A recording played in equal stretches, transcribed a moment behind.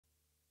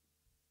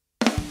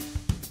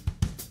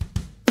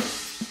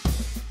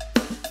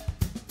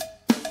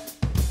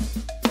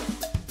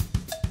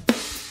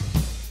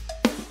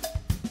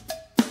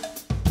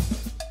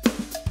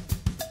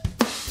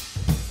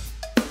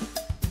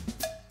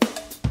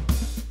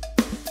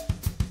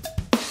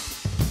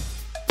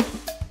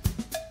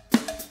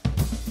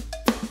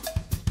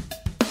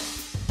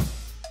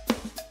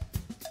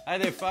Hey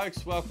there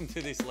folks, welcome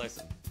to this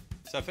lesson.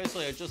 So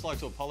firstly, I'd just like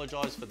to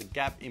apologise for the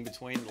gap in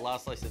between the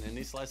last lesson and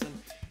this lesson.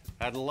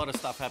 I had a lot of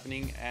stuff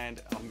happening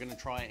and I'm going to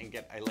try and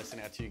get a lesson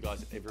out to you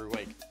guys every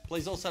week.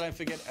 Please also don't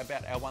forget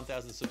about our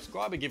 1000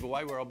 subscriber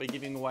giveaway where I'll be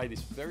giving away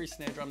this very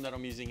snare drum that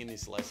I'm using in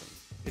this lesson.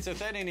 It's a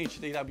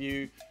 13-inch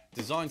DW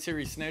Design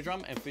Series snare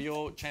drum, and for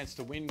your chance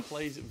to win,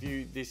 please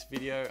view this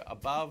video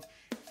above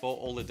for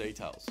all the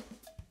details.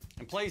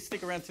 And please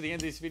stick around to the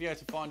end of this video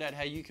to find out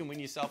how you can win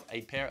yourself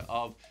a pair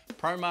of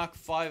ProMark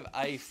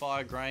 5A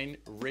fire grain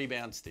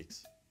rebound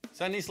sticks.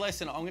 So in this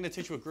lesson, I'm going to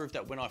teach you a groove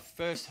that when I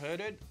first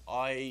heard it,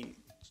 I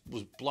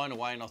was blown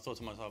away and I thought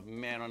to myself,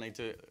 man, I need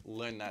to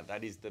learn that.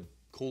 That is the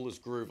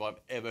coolest groove I've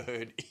ever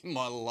heard in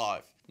my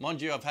life.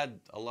 Mind you, I've had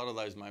a lot of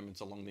those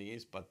moments along the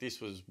years, but this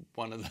was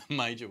one of the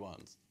major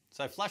ones.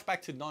 So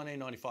flashback to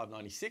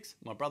 1995-96,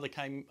 my brother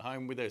came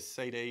home with a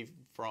CD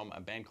from a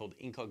band called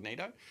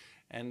Incognito,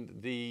 and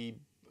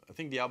I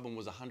think the album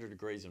was 100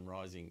 Degrees and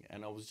Rising,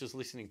 and I was just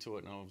listening to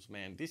it and I was,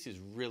 man, this is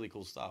really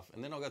cool stuff.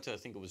 And then I got to, I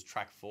think it was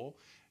track 4,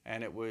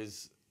 and it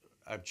was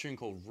a tune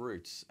called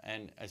Roots.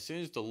 And as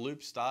soon as the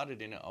loop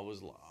started in it, I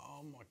was like,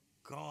 oh my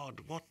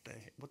God, what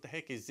the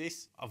heck is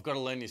this? I've got to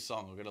learn this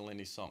song,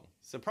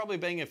 So probably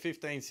being a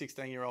 15,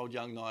 16-year-old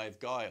young naive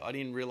guy, I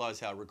didn't realize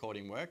how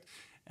recording worked.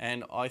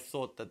 And I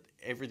thought that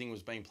everything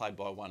was being played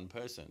by one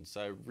person.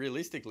 So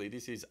realistically,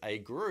 this is a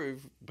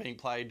groove being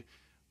played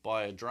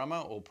by a drummer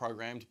or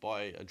programmed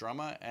by a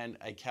drummer and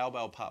a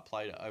cowbell part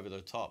played over the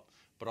top.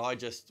 But I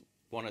just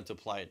wanted to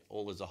play it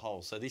all as a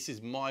whole. So this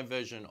is my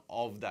version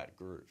of that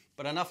groove.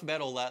 But enough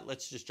about all that,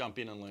 let's just jump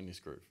in and learn this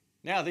groove.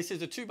 Now this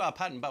is a 2-bar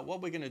pattern, but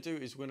what we're gonna do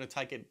is we're gonna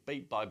take it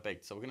beat by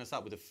beat. So we're gonna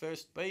start with the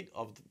first beat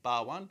of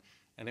bar 1,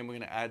 and then we're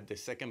gonna add the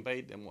second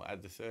beat, then we'll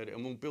add the third,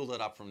 and we'll build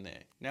it up from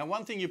there. Now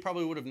one thing you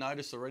probably would have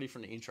noticed already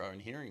from the intro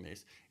and hearing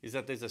this is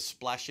that there's a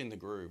splash in the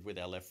groove with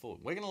our left foot.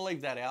 We're gonna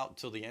leave that out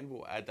till the end,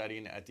 we'll add that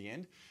in at the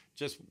end.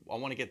 I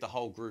wanna get the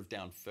whole groove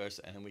down first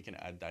and then we can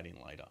add that in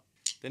later.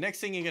 The next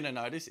thing you're gonna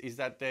notice is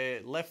that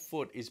the left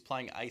foot is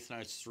playing 1/8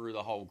 notes through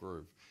the whole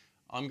groove.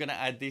 I'm gonna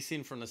add this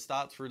in from the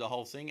start through the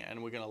whole thing,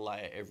 and we're gonna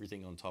layer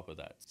everything on top of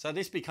that. So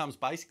this becomes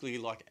basically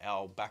like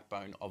our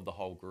backbone of the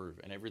whole groove,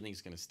 and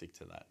everything's gonna stick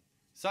to that.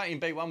 So in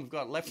beat 1, we've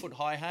got left foot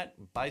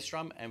hi-hat, bass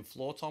drum, and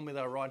floor tom with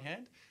our right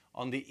hand.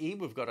 On the E,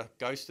 we've got a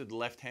ghosted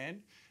left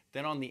hand.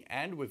 Then on the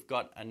and, we've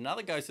got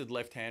another ghosted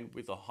left hand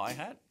with a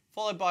hi-hat,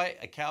 followed by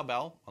a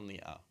cowbell on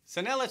the R.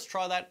 So now let's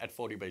try that at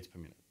 40 beats per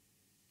minute.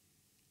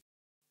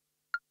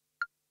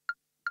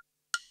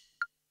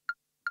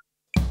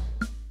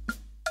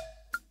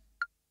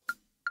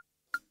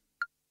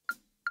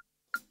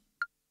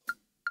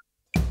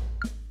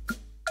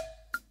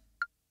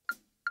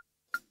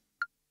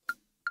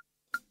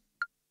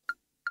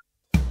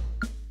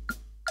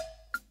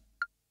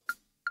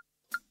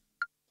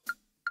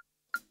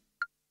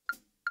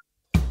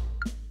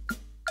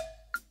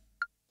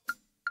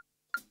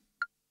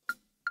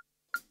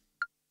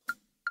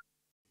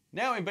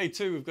 Now in beat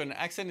 2, we've got an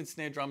accented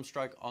snare drum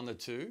stroke on the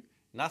 2,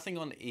 nothing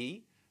on the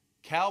E,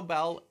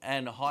 cowbell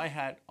and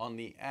hi-hat on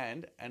the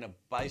and a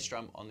bass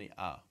drum on the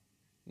R.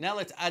 Now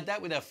let's add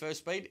that with our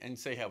first beat and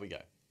see how we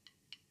go.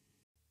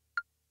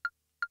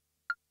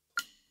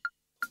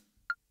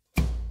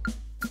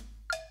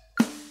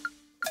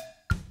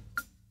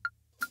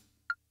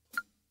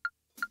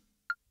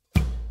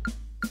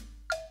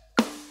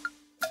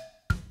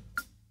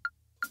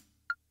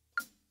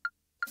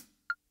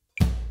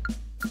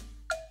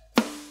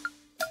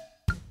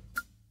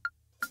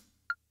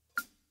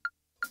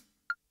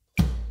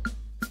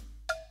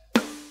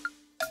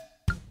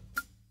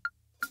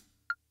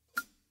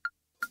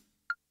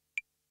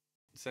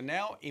 So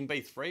now in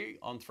beat 3,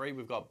 on 3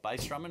 we've got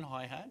bass drum and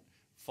hi-hat,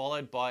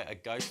 followed by a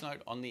ghost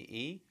note on the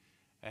E,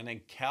 and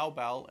then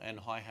cowbell and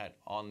hi-hat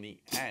on the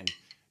and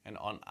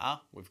on A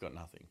we've got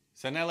nothing.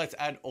 So now let's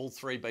add all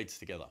 3 beats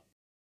together.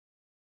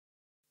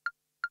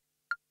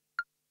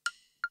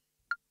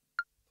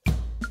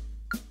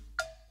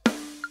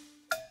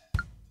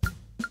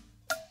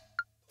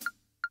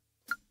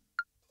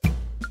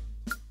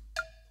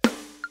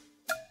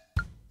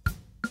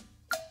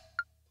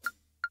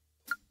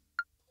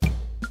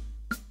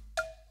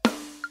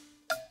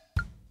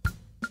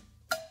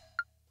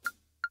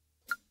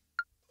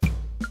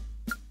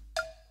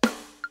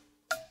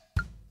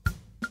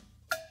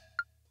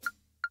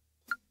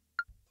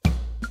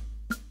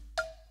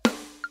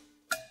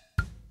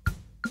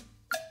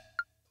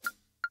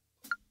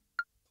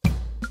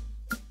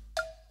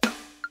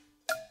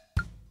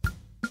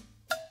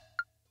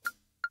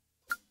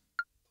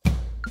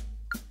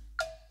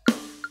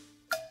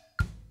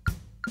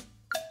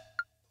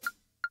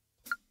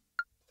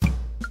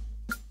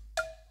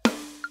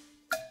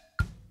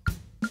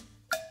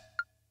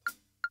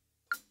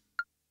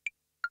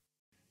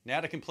 Now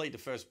to complete the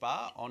first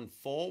bar, on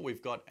 4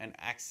 we've got an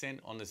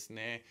accent on the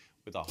snare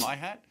with a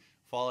hi-hat,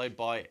 followed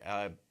by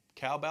a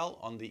cowbell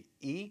on the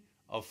E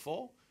of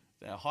 4,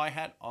 then a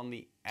hi-hat on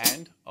the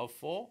and of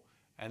 4,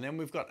 and then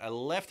we've got a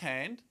left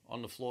hand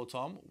on the floor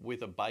tom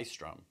with a bass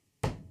drum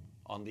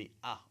on the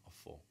A of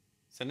 4.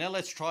 So now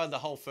let's try the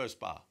whole first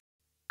bar.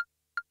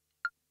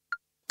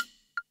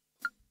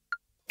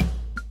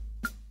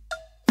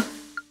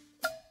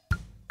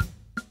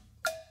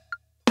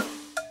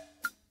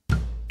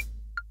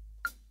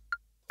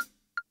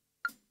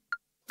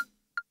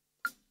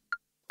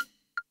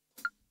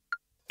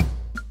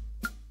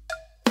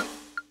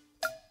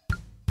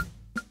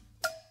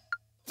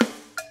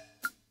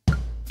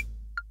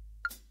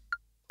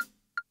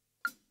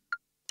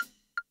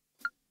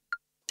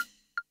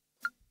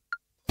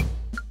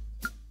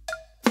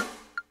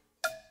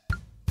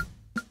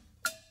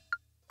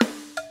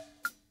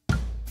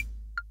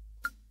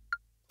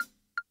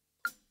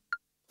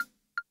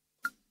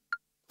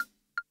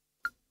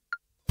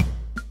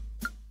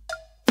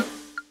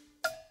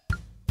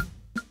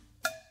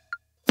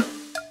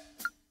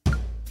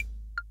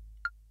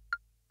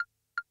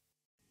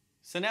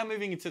 So now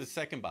moving into the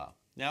second bar.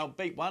 Now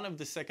beat 1 of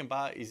the second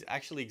bar is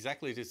actually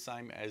exactly the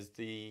same as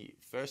the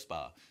first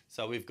bar.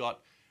 So we've got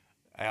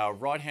our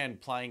right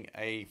hand playing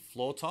a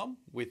floor tom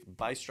with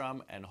bass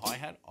drum and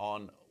hi-hat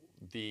on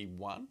the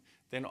 1.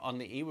 Then on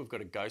the E we've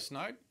got a ghost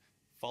note,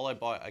 followed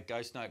by a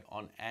ghost note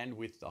on and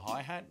with the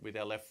hi-hat with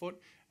our left foot,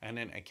 and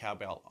then a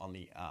cowbell on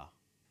the R.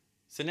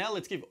 So now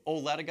let's give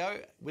all that a go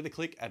with a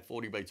click at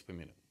 40 beats per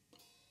minute.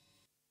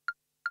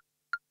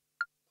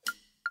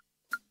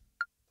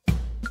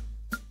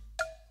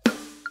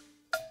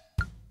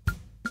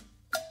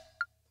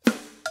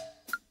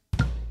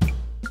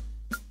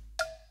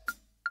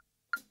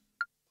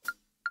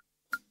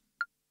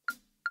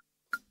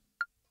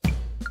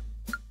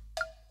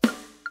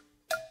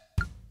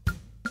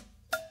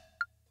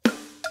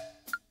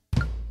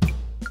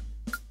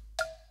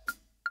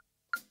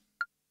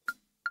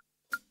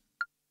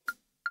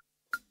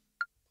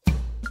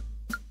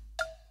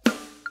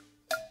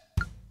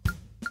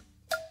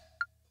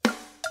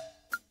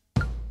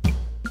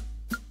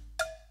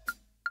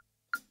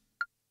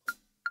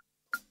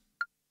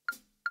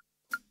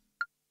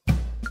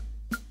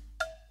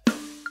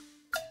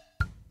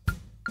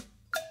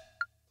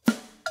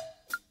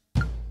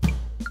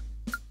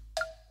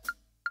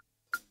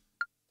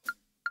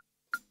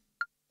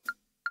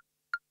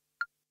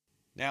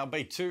 Now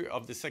beat 2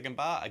 of the second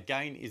bar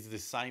again is the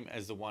same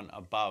as the one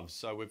above.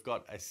 So we've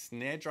got a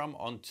snare drum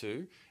on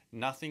 2,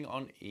 nothing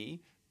on E,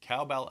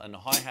 cowbell and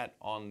hi-hat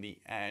on the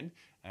and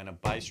a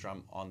bass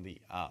drum on the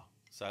R.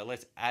 So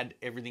let's add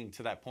everything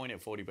to that point at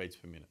 40 beats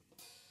per minute.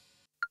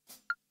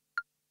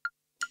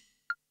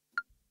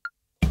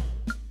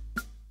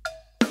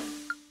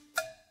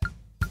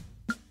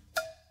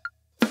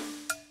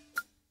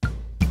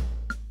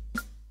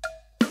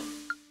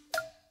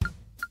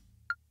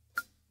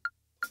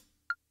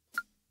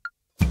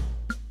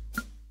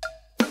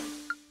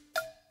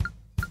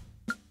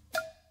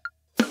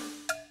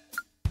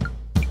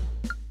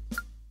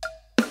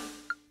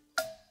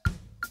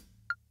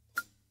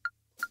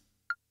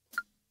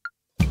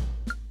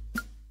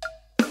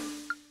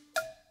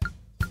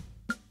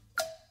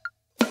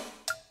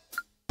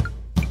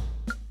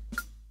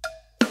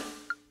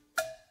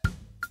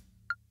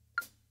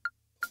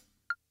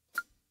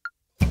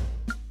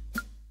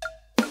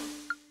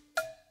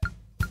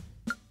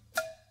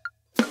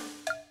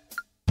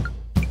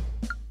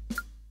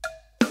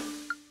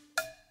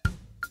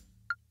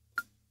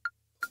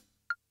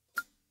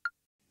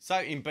 So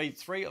in beat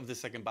 3 of the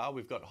second bar,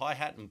 we've got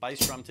hi-hat and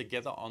bass drum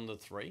together on the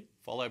 3,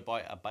 followed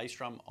by a bass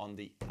drum on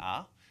the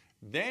R.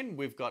 Then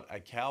we've got a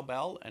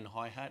cowbell and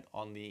hi-hat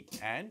on the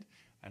and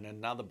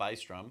another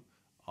bass drum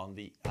on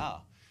the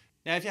R.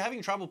 Now, if you're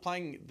having trouble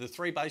playing the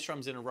 3 bass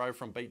drums in a row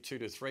from beat 2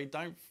 to 3,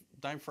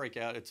 don't freak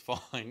out. It's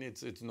fine.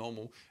 It's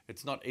normal.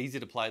 It's not easy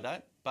to play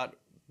that, but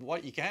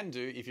what you can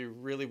do if you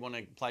really want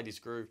to play this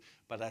groove,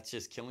 but that's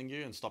just killing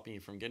you and stopping you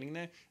from getting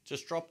there,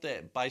 just drop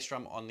the bass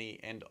drum on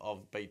the end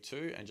of beat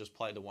 2 and just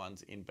play the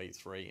ones in beat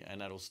 3, and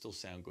that'll still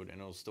sound good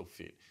and it'll still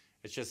fit.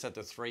 It's just that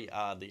the 3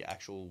 are the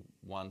actual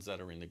ones that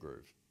are in the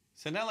groove.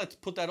 So now let's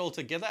put that all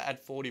together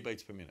at 40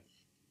 beats per minute.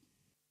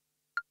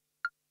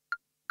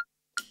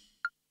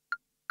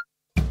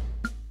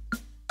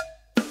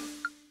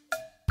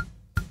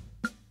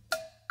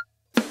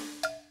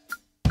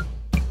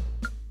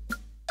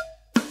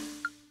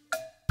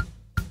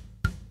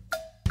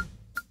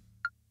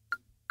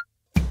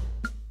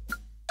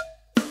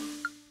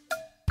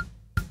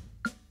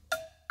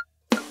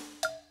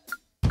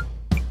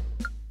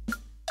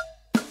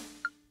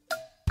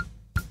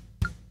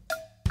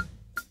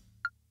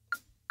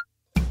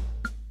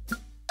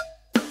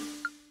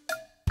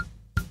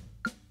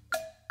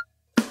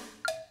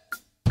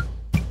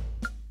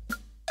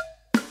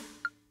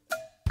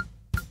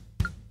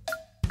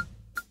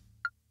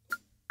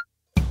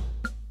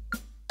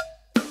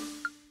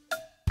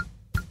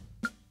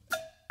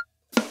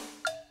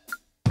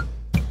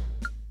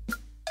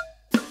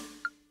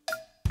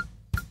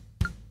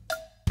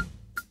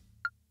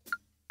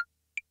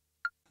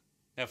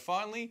 Now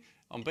finally,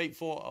 on beat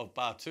 4 of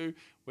bar 2,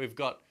 we've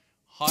got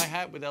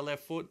hi-hat with our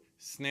left foot,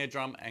 snare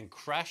drum and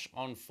crash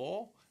on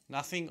 4,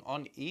 nothing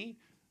on E,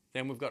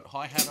 Then we've got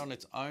hi-hat on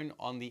its own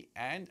on the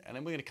and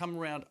then we're going to come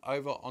around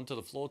over onto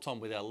the floor tom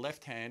with our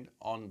left hand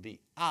on the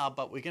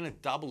but we're going to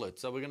double it.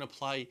 So we're going to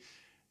play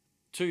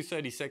two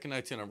 30-second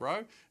notes in a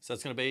row. So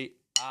it's going to be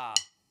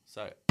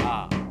so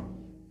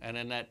and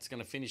then that's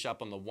going to finish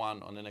up on the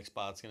 1 on the next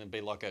bar. It's going to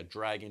be like a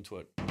drag into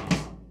it.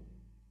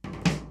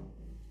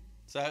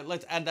 So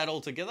let's add that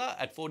all together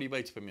at 40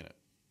 beats per minute.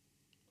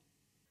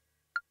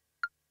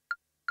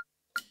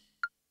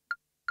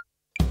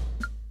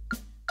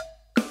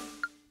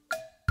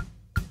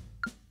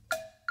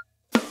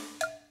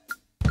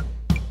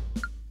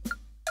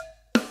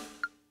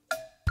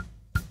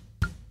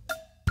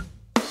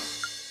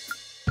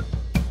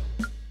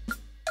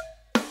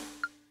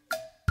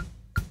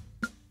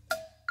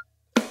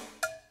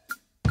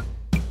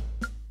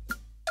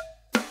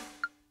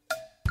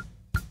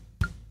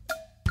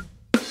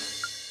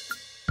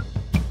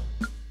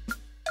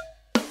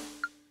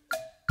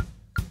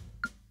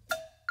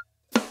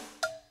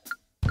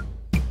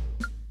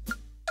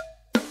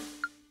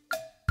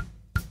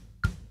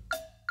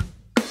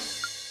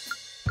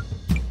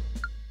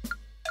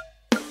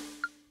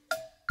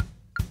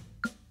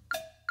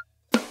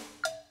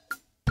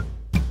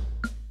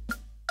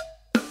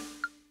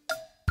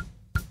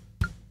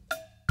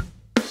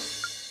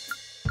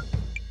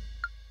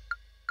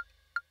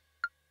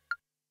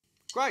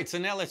 Great, so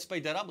now let's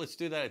speed that up. Let's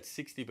do that at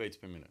 60 beats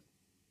per minute.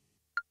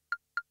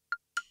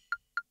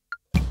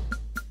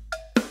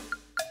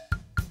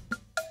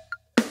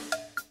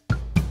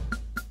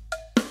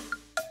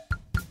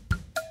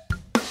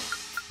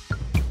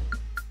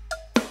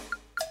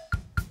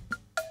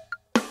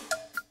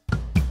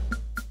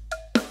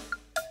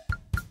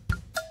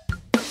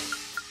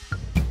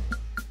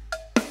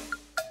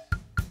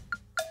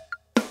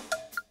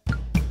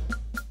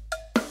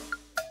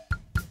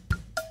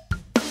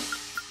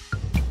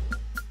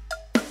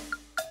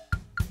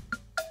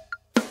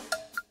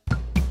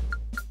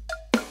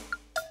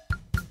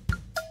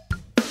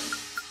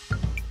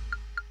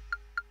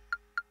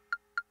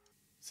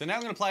 So now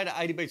I'm going to play it at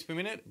 80 beats per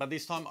minute, but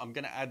this time I'm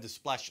going to add the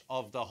splash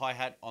of the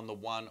hi-hat on the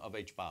 1 of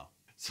each bar.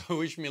 So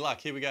wish me luck.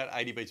 Here we go at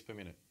 80 beats per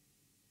minute.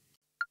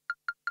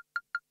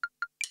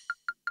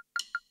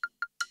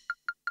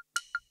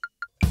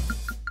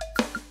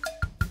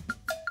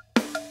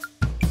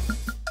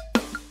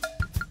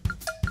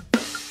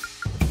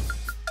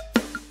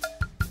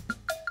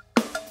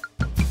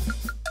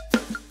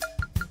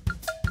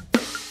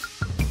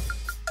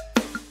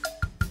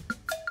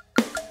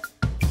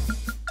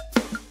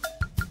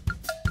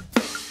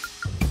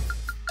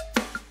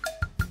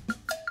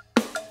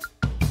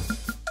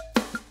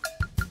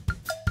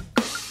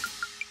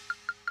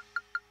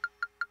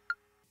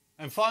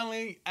 And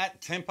finally, at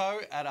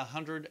tempo at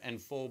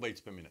 104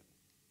 beats per minute.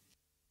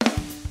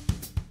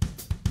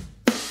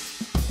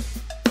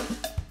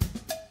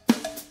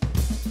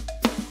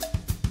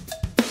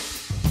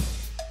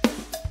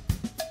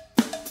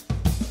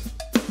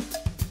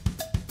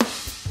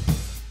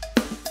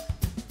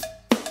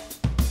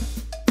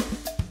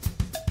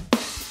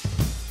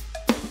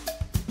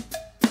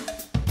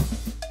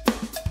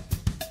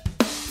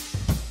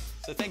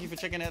 So thank you for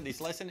checking out this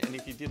lesson, and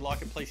if you did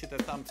like it, please hit the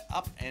thumbs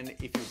up, and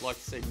if you'd like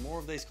to see more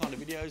of these kind of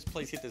videos,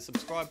 please hit the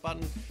subscribe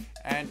button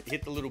and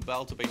hit the little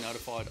bell to be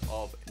notified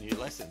of new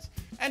lessons.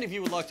 And if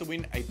you would like to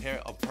win a pair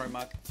of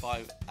ProMark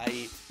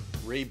 5A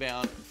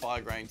Rebound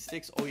fire grain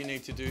sticks, all you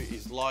need to do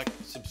is like,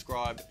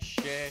 subscribe,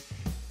 share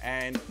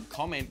and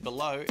comment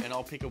below, and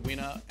I'll pick a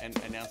winner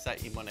and announce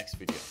that in my next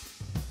video.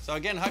 So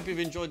again, hope you've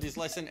enjoyed this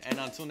lesson, and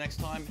until next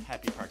time,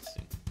 happy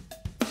practicing.